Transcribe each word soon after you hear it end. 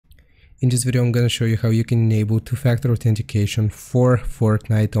In this video, I'm going to show you how you can enable two-factor authentication for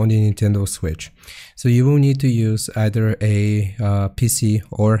Fortnite on the Nintendo Switch. So you will need to use either a PC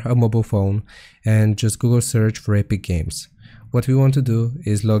or a mobile phone and just Google search for Epic Games. What we want to do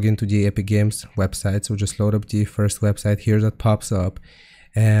is log into the Epic Games website. So just load up the first website here that pops up,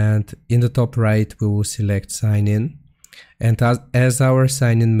 and in the top right we will select sign in, and as our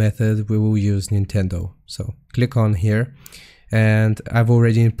sign-in method we will use Nintendo. So click on here, and I've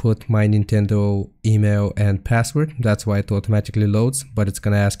already input my Nintendo email and password. That's why it automatically loads, but it's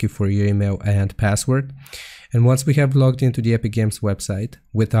gonna ask you for your email and password. And once we have logged into the Epic Games website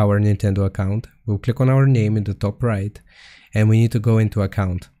with our Nintendo account, we'll click on our name in the top right, and we need to go into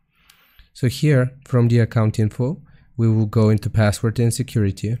account. So here from the account info, we will go into password and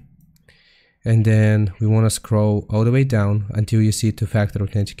security, and then we want to scroll all the way down until you see two-factor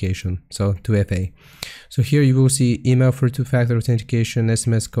authentication, so 2FA. So here you will see email for two-factor authentication,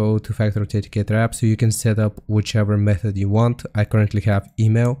 SMS code, two-factor authenticator app, so you can set up whichever method you want. I currently have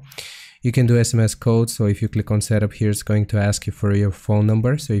email. You can do SMS code, so if you click on setup here, it's going to ask you for your phone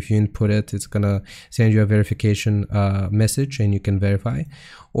number. So if you input it, it's gonna send you a verification message and you can verify.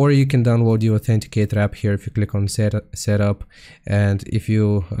 Or you can download the authenticator app here if you click on setup, and if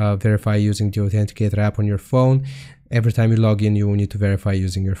you verify using the authenticator app on your phone, every time you log in you will need to verify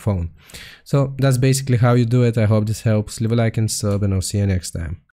using your phone. So that's basically how you do it. I hope this helps. Leave a like and sub, and I'll see you next time.